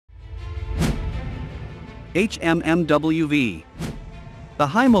Hmmwv. The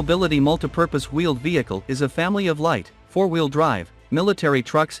High Mobility Multipurpose Wheeled Vehicle is a family of light, four-wheel drive, military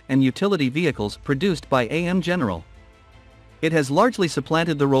trucks and utility vehicles produced by AM General. It has largely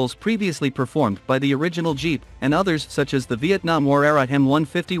supplanted the roles previously performed by the original Jeep and others such as the Vietnam War-era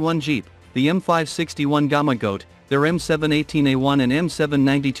M151 Jeep, the M561 Gama Goat, their M718A1 and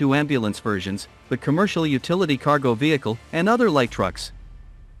M792 ambulance versions, the commercial utility cargo vehicle, and other light trucks.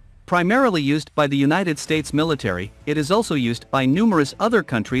 Primarily used by the United States military, it is also used by numerous other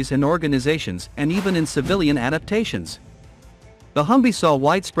countries and organizations and even in civilian adaptations. The Humvee saw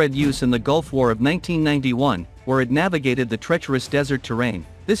widespread use in the Gulf War of 1991, where it navigated the treacherous desert terrain.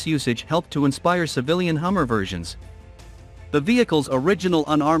 This usage helped to inspire civilian Hummer versions. The vehicle's original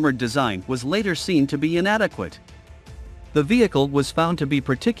unarmored design was later seen to be inadequate. The vehicle was found to be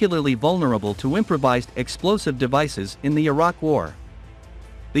particularly vulnerable to improvised explosive devices in the Iraq War.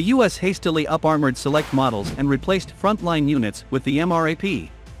 The U.S. hastily up-armored select models and replaced frontline units with the MRAP.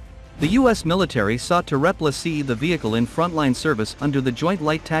 The U.S. military sought to replace the vehicle in frontline service under the Joint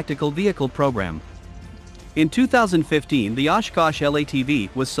Light Tactical Vehicle program. In 2015, the Oshkosh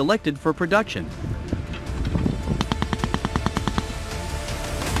L-ATV was selected for production.